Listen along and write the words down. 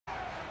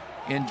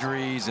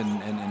injuries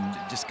and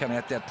just kind of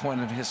at that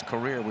point of his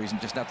career where he's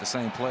just not the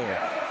same player.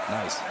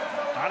 Nice.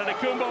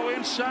 Antetokounmpo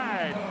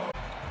inside.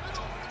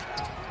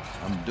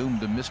 I'm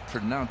doomed to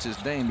mispronounce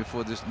his name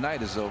before this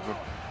night is over.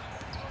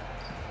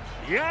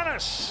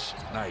 Giannis.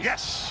 Nice.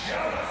 Yes.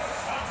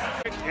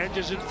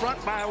 Edges in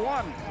front by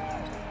 1.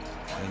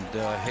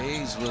 And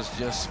Hayes was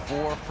just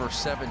 4 for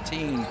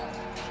 17.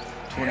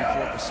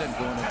 24%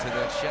 going into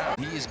that shot.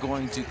 He is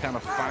going to kind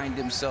of find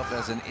himself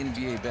as an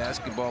NBA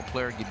basketball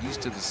player, get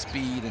used to the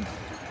speed and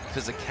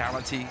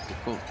physicality, to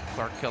quote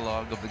Clark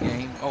Kellogg of the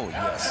game. Oh,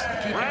 yes.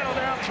 Rattle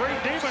down 3,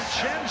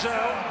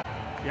 DiVincenzo.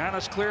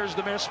 Giannis clears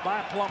the miss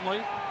by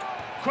Plumlee.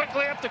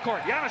 Quickly up the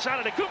court. Giannis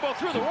Antetokounmpo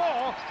through the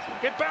wall.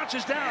 It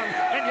bounces down,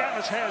 and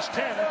Giannis has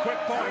 10 quick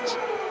points.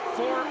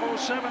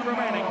 4:07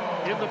 remaining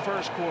in the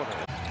first quarter.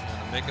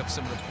 Make up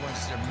some of the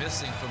points they're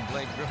missing from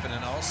Blake Griffin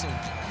and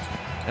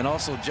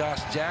also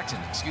Josh Jackson.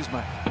 Excuse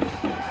my.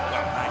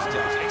 Wow, nice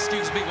job.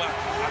 Excuse me while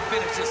I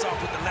finish this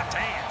off with the left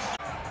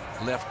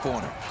hand. Left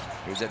corner.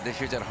 Here's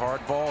that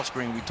hard ball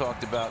screen we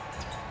talked about.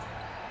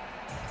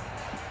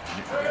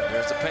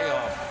 There's the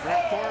payoff.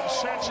 Brett Forbes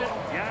sets it.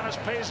 Giannis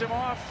pays him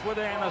off with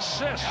an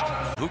assist.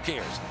 Who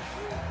cares?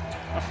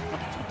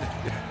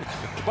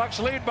 The Bucks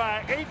lead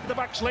by 8. The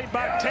Bucks lead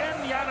by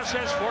 10. Giannis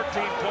has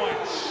 14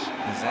 points.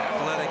 As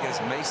athletic as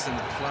Mason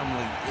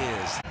Plumlee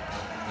is.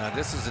 Now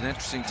this is an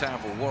interesting time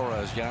for Wara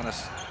as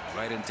Giannis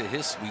right into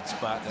his sweet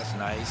spot. That's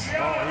nice.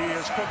 Oh, he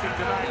is cooking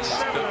tonight.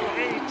 7 of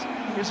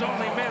 8. His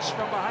only miss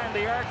from behind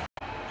the arc.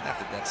 Not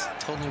that that's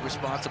totally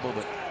responsible,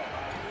 but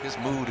his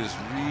mood is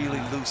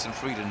really loose and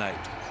free tonight.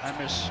 I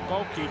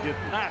misspoke. He did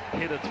not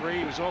hit a 3.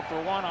 He was 0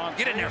 for 1 on.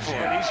 Get in there for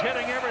it. He's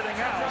hitting everything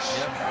else.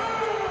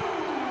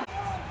 Yep.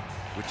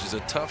 Which is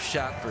a tough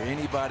shot for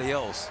anybody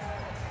else.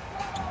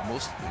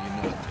 Most, you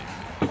know.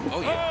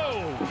 Oh, yeah.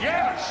 Oh,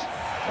 Giannis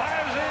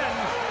flies in.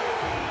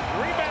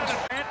 Rebound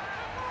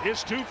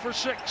is 2 for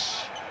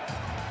 6.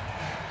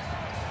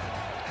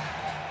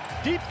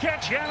 Deep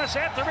catch, Giannis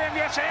at the rim,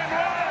 yes, and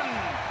 1.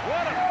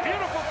 What a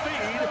beautiful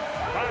feed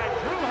by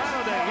Drew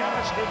Holiday.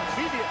 Giannis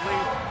immediately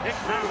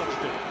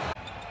acknowledged it.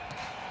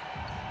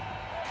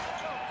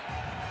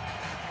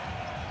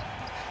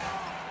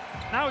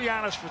 Now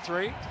Giannis for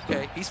 3.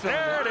 Okay, he's feeling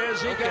there it. It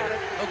is. He got it.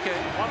 Okay.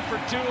 1 for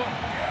 2.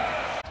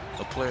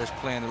 A player's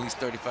playing at least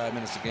 35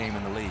 minutes a game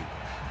in the league.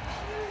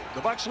 The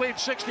Bucks lead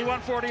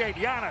 61-48.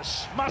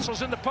 Giannis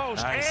muscles in the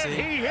post, and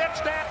he hits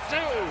that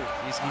too.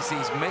 He's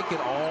making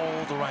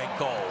all the right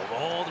calls,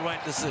 all the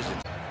right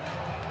decisions.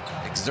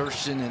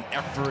 Exertion and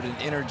effort and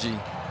energy.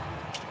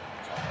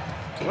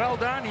 Well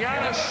done,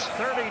 Giannis.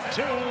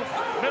 32.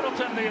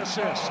 Middleton the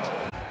assist.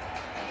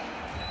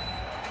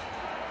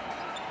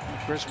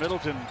 Chris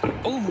Middleton.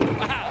 Ooh,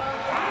 wow.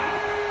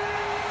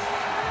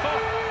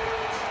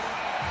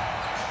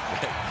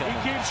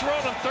 He keeps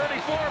rolling.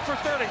 34 for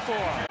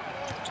 34.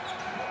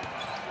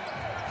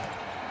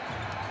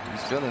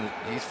 He's feeling it.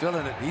 He's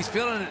feeling it. He's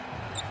feeling it.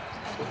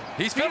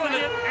 He's feeling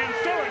it. And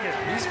filling it.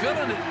 He's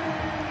feeling it.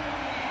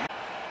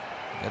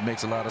 That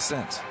makes a lot of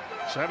sense.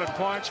 7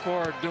 points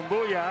for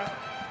Doumbouya.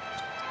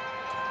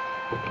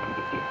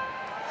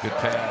 Good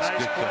pass. Nice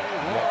good cut.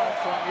 Wall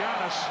from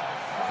Giannis.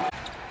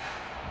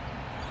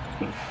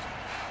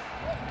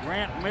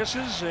 Grant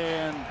misses,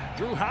 and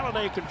Drew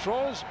Holiday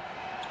controls.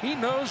 He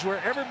knows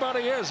where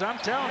everybody is. I'm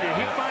telling you,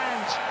 he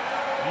finds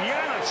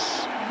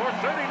Giannis for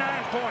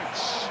 39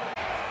 points.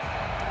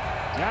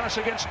 Giannis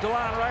against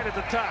DeLon right at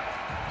the top.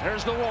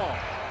 There's the wall.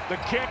 The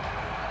kick.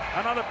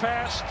 Another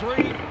pass.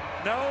 3.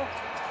 No.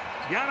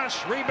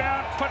 Giannis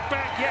rebound. Put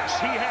back. Yes,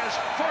 he has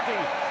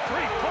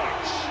 43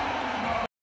 points.